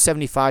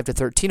 1275 to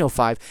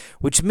 1305,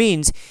 which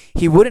means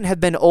he wouldn't have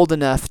been old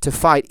enough to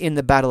fight in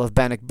the Battle of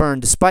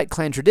Bannockburn, despite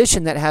clan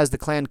tradition that has the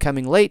clan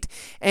coming late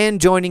and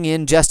joining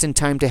in just in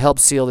time to help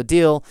seal the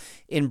deal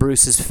in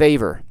Bruce's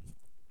favor.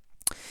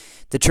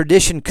 The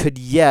tradition could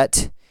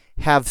yet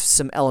have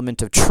some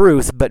element of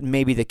truth, but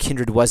maybe the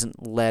kindred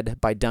wasn't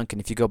led by Duncan.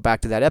 If you go back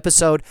to that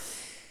episode,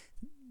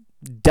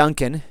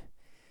 Duncan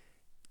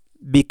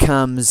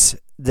becomes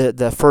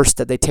the first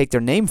that they take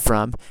their name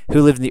from,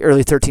 who lived in the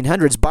early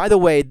 1300s. By the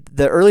way,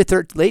 the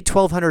late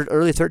 1200s,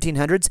 early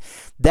 1300s,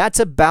 that's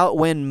about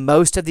when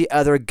most of the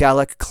other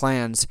Gaelic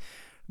clans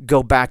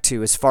go back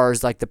to, as far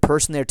as like the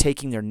person they're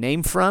taking their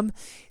name from,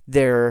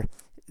 their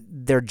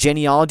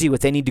genealogy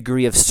with any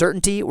degree of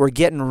certainty. We're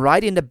getting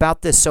right into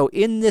about this. So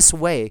in this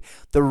way,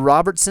 the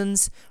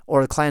Robertsons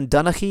or the Clan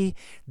Donaghy,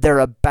 they're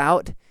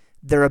about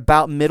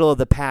middle of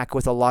the pack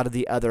with a lot of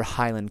the other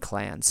Highland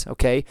clans,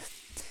 okay?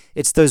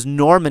 It's those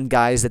Norman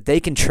guys that they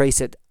can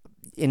trace it,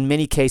 in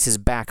many cases,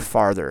 back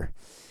farther.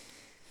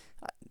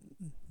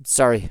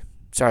 Sorry,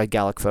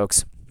 Gaelic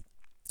folks.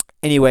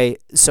 Anyway,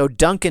 so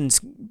Duncan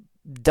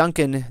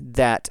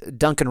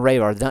Ray,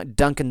 or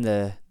Duncan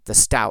the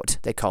Stout,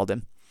 they called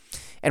him.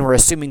 And we're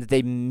assuming that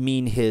they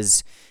mean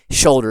his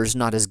shoulders,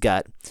 not his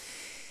gut.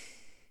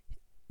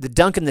 The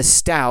Duncan the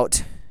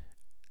Stout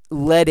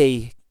led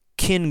a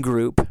kin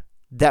group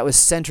that was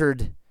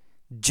centered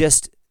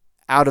just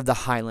out of the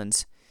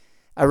Highlands.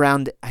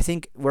 Around, I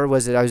think, where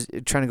was it? I was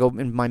trying to go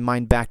in my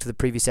mind back to the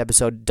previous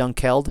episode.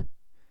 Dunkeld?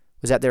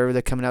 Was that there where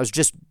they're coming out? It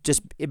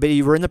was but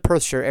you were in the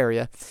Perthshire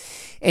area.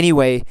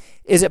 Anyway,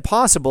 is it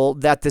possible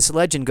that this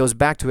legend goes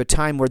back to a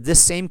time where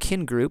this same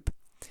kin group,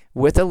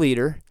 with a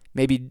leader,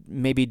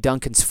 maybe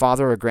Duncan's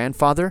father or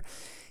grandfather,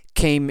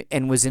 came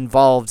and was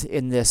involved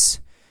in this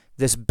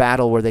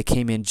battle where they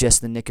came in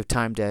just in the nick of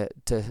time to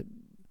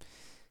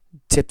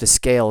tip the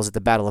scales at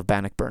the Battle of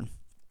Bannockburn.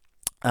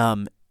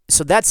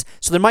 So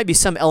there might be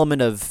some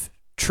element of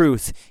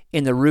truth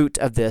in the root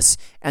of this,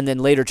 and then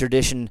later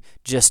tradition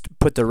just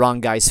put the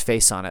wrong guy's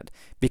face on it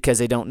because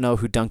they don't know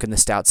who Duncan the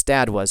Stout's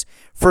dad was.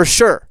 For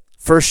sure.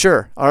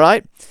 All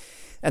right?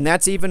 And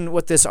that's even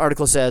what this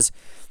article says.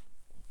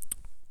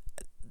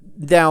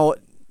 Now,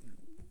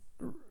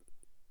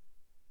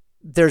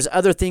 there's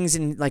other things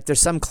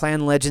there's some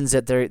clan legends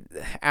that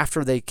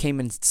after they came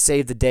and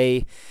saved the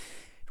day,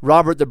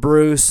 Robert the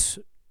Bruce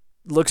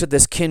looks at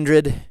this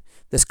kindred,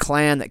 this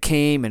clan that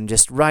came and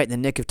just right in the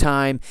nick of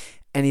time,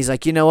 and he's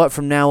like, you know what?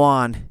 From now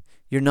on,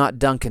 you're not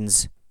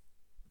Duncans,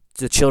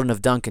 the children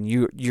of Duncan.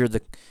 You're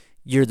the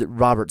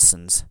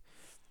Robertsons.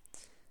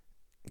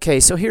 Okay,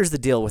 so here's the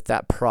deal with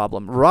that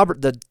problem.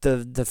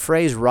 The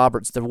phrase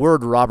Roberts, the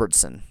word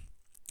Robertson,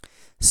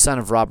 son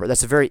of Robert,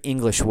 that's a very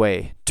English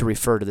way to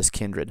refer to this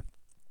kindred.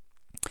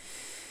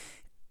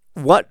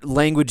 What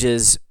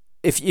languages,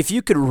 if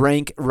you could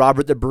rank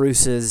Robert the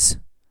Bruce's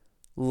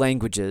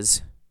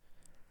languages,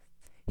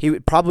 he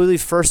would probably,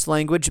 first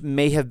language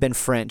may have been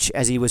French,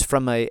 as he was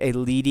from a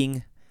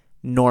leading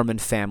Norman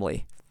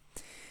family.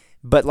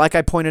 But like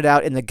I pointed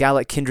out in the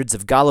Gaelic Kindreds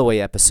of Galloway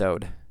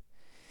episode,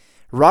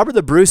 Robert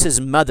the Bruce's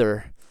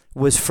mother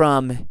was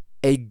from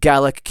a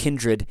Gaelic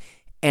kindred,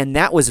 and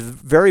that was a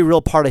very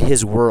real part of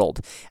his world.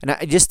 And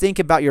I just think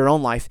about your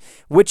own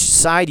life. Which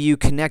side do you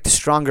connect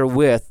stronger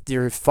with,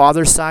 your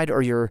father's side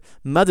or your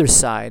mother's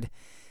side?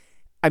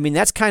 I mean,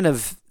 that's kind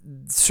of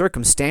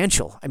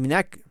circumstantial. I mean,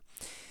 that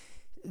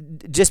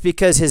just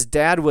because his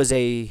dad was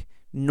a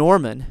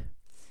Norman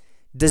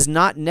does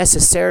not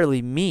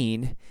necessarily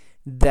mean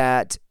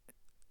that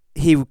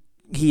he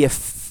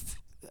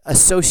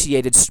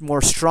associated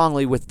more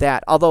strongly with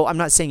that, although I'm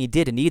not saying he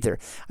didn't either.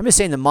 I'm just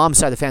saying the mom's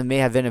side of the family may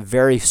have been a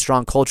very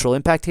strong cultural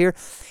impact here,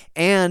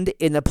 and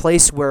in the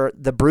place where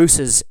the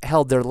Bruces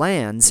held their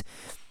lands,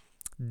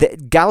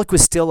 Gaelic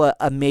was still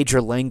a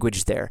major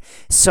language there.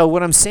 So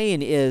what I'm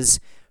saying is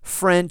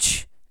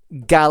French,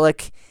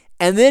 Gaelic,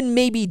 and then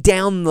maybe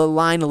down the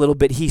line a little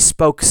bit he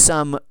spoke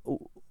some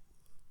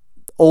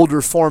older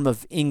form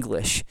of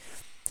English.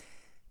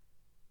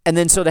 And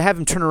then so to have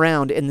him turn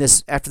around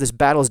after this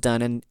battle's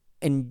done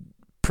and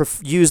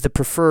use the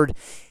preferred,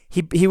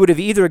 he would have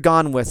either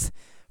gone with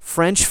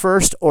French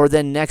first, or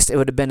then next it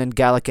would have been in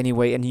Gaelic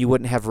anyway, and you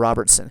wouldn't have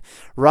Robertson.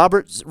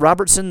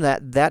 Robertson,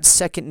 that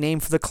second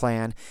name for the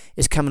clan,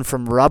 is coming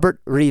from Robert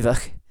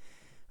Riach,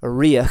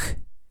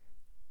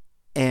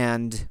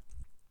 and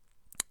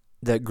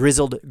the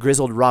grizzled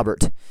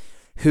Robert,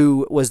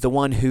 who was the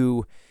one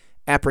who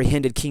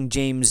apprehended King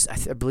James,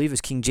 I believe it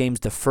was King James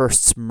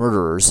I's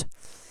murderers,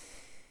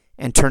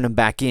 and turned him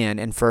back in,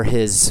 and for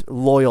his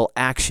loyal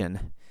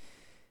action,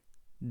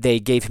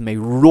 they gave him a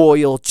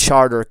royal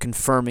charter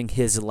confirming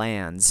his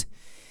lands.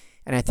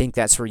 And I think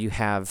that's where you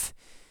have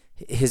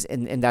his,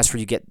 and that's where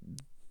you get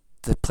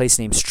the place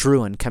name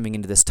Struan coming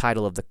into this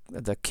title of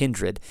the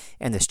kindred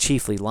and this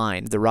chiefly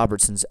line, the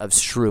Robertsons of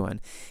Struan.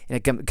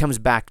 And it comes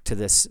back to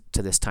this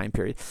time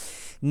period.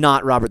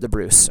 Not Robert the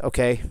Bruce,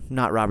 okay?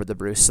 Not Robert the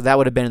Bruce. So that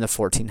would have been in the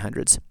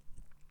 1400s.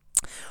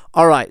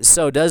 All right,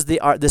 so does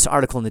this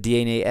article in the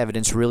DNA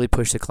evidence really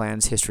push the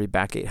clan's history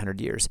back 800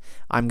 years?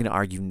 I'm going to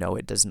argue no,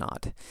 it does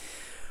not.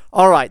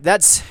 All right,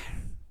 that's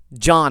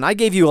John. I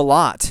gave you a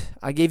lot.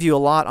 I gave you a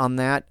lot on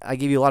that. I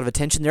gave you a lot of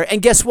attention there.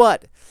 And guess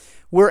what?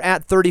 We're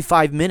at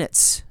 35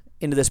 minutes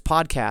into this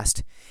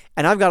podcast,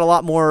 and I've got a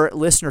lot more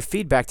listener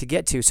feedback to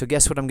get to, so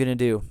guess what I'm going to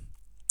do?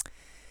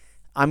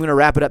 I'm going to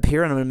wrap it up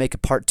here, and I'm going to make a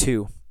part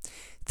 2.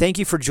 Thank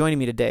you for joining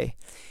me today.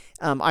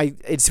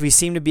 We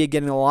seem to be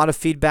getting a lot of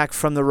feedback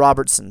from the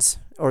Robertsons,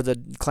 or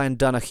the Clan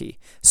Donaghy.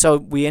 So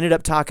we ended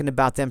up talking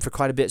about them for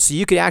quite a bit. So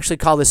you could actually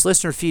call this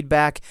listener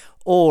feedback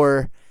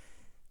or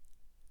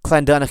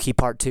Clan Donaghy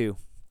Part 2.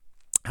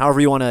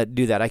 However you want to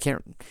do that. I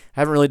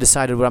haven't really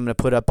decided what I'm going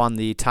to put up on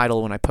the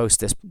title when I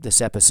post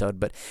this episode,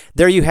 but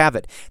there you have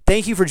it.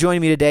 Thank you for joining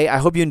me today. I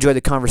hope you enjoyed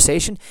the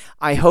conversation.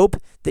 I hope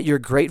that you're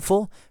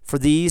grateful for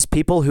these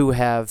people who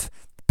have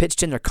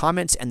pitched in their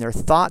comments and their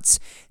thoughts.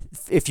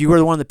 If you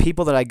were one of the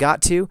people that I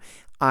got to,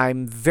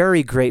 I'm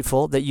very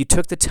grateful that you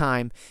took the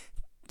time.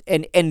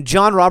 And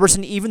John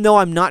Robertson, even though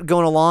I'm not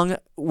going along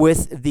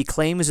with the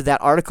claims of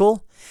that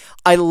article,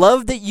 I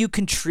love that you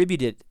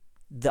contributed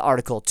the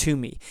article to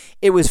me.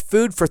 It was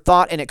food for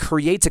thought, and it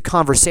creates a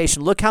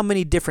conversation. Look how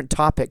many different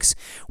topics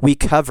we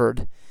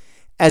covered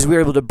as we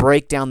were able to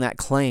break down that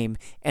claim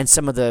and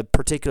some of the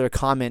particular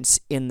comments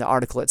in the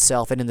article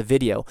itself and in the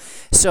video.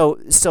 So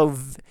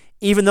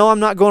even though I'm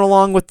not going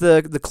along with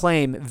the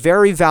claim,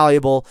 very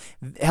valuable,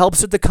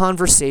 helps with the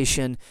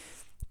conversation,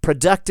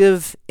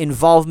 productive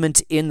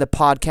involvement in the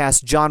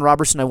podcast. John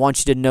Robertson, I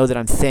want you to know that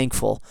I'm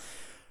thankful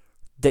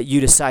that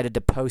you decided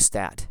to post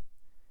that.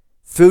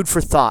 Food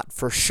for thought,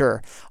 for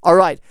sure. All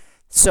right,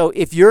 so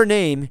if your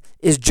name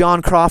is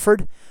John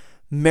Crawford,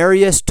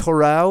 Marius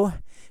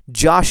Torau,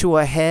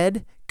 Joshua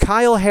Head,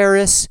 Kyle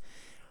Harris,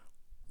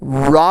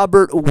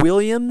 Robert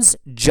Williams,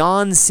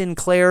 John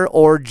Sinclair,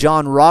 or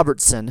John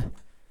Robertson,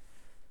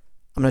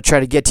 I'm going to try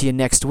to get to you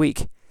next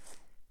week,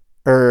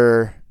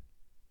 or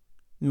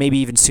maybe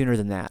even sooner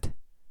than that.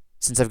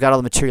 Since I've got all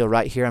the material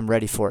right here, I'm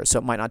ready for it, so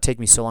it might not take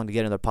me so long to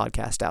get another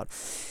podcast out.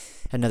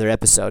 Another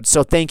episode.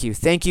 So thank you,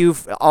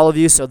 all of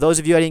you. So those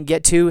of you I didn't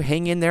get to,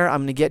 hang in there. I'm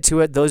going to get to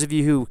it. Those of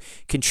you who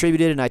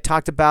contributed and I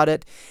talked about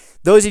it.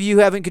 Those of you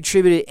who haven't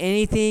contributed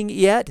anything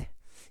yet,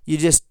 you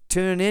just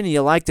tune in and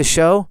you like the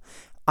show,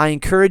 I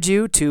encourage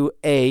you to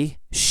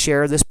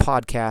share this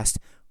podcast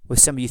with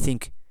somebody you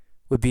think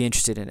would be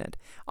interested in it.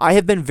 I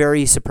have been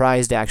very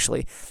surprised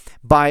actually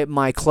by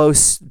my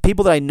close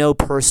people that I know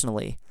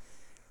personally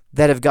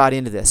that have got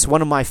into this.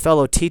 One of my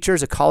fellow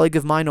teachers, a colleague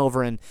of mine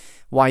over in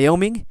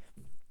Wyoming,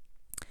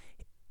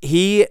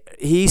 he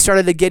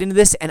started to get into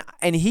this,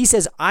 and he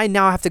says, I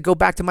now have to go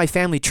back to my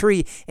family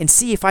tree and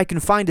see if I can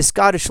find a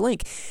Scottish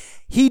link.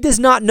 He does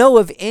not know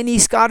of any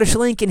Scottish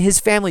link in his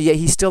family, yet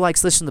he still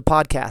likes listening to the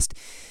podcast.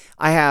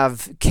 I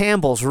have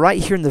Campbells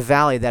right here in the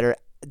valley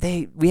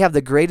we have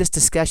the greatest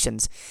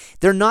discussions.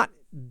 They're not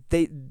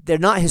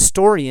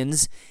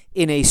historians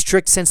in a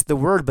strict sense of the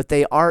word, but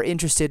they are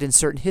interested in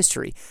certain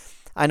history.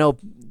 I know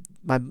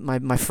my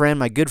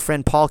good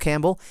friend Paul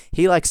Campbell,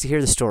 he likes to hear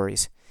the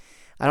stories.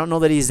 I don't know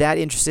that he's that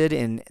interested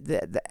in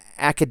the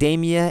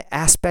academia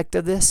aspect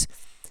of this.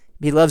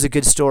 He loves a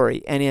good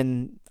story.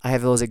 And I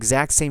have those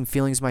exact same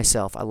feelings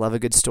myself. I love a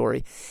good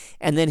story.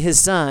 And then his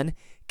son,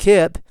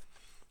 Kip,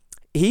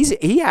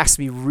 he asks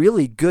me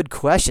really good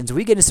questions.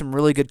 We get into some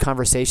really good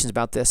conversations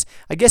about this.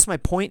 I guess my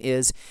point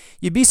is,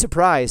 you'd be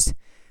surprised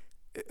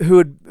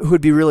who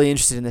would be really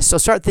interested in this. So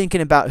start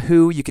thinking about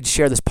who you could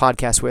share this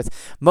podcast with.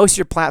 Most of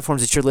your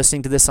platforms that you're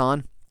listening to this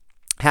on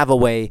have a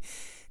way.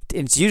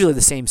 It's usually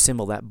the same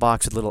symbol, that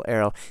box with a little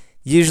arrow.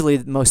 Usually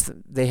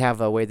they have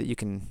a way that you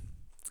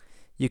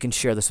can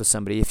share this with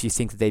somebody if you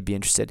think that they'd be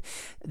interested.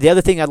 The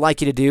other thing I'd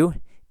like you to do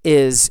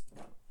is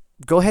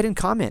go ahead and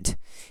comment.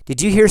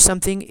 Did you hear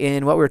something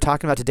in what we were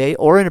talking about today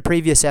or in a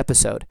previous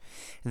episode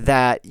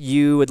that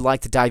you would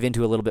like to dive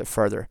into a little bit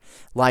further?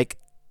 Like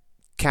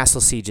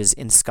castle sieges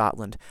in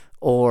Scotland,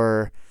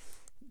 or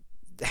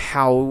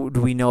how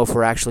do we know if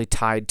we're actually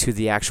tied to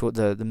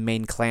the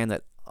main clan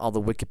that all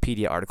the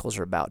Wikipedia articles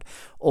are about,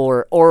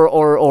 or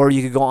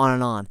you could go on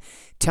and on.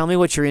 Tell me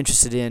what you're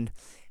interested in.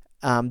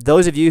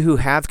 Those of you who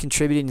have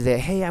contributed and say,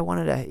 hey, I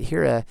wanted to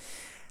hear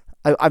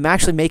I'm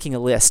actually making a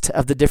list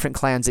of the different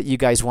clans that you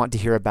guys want to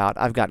hear about.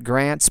 I've got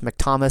Grants,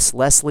 McThomas,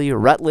 Leslie,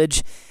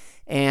 Rutledge,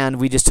 and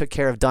we just took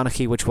care of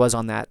Donaghy, which was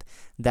on that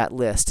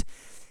list.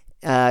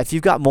 If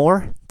you've got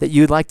more that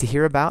you'd like to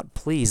hear about,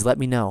 please let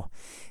me know.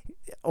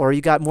 Or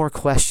you got more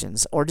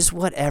questions, or just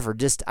whatever.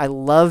 I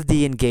love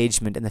the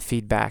engagement and the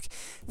feedback.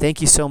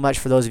 Thank you so much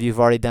for those of you who've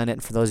already done it,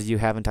 and for those of you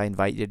who haven't, I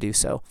invite you to do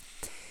so.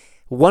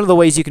 One of the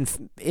ways you can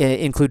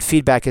include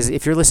feedback is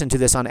if you're listening to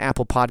this on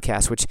Apple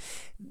Podcasts, which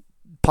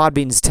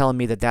Podbean's telling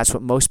me that's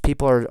what most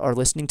people are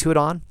listening to it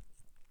on.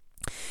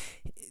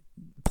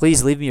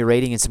 Please leave me a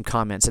rating and some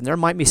comments. And there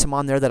might be some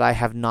on there that I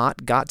have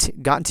not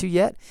gotten to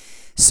yet.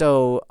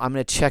 So I'm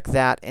going to check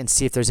that and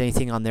see if there's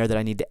anything on there that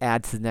I need to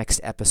add to the next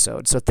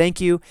episode. So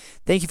thank you.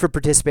 Thank you for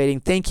participating.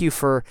 Thank you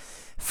for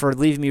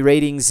leaving me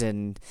ratings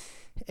and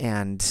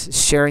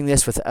sharing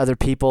this with other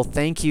people.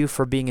 Thank you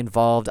for being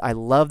involved. I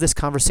love this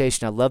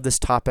conversation. I love this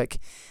topic.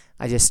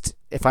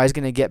 If I was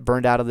going to get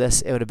burned out of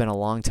this, it would have been a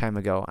long time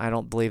ago. I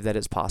don't believe that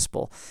it's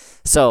possible.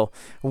 So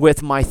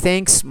with my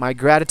thanks, my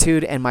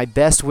gratitude, and my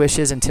best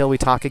wishes until we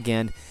talk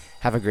again,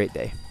 have a great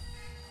day.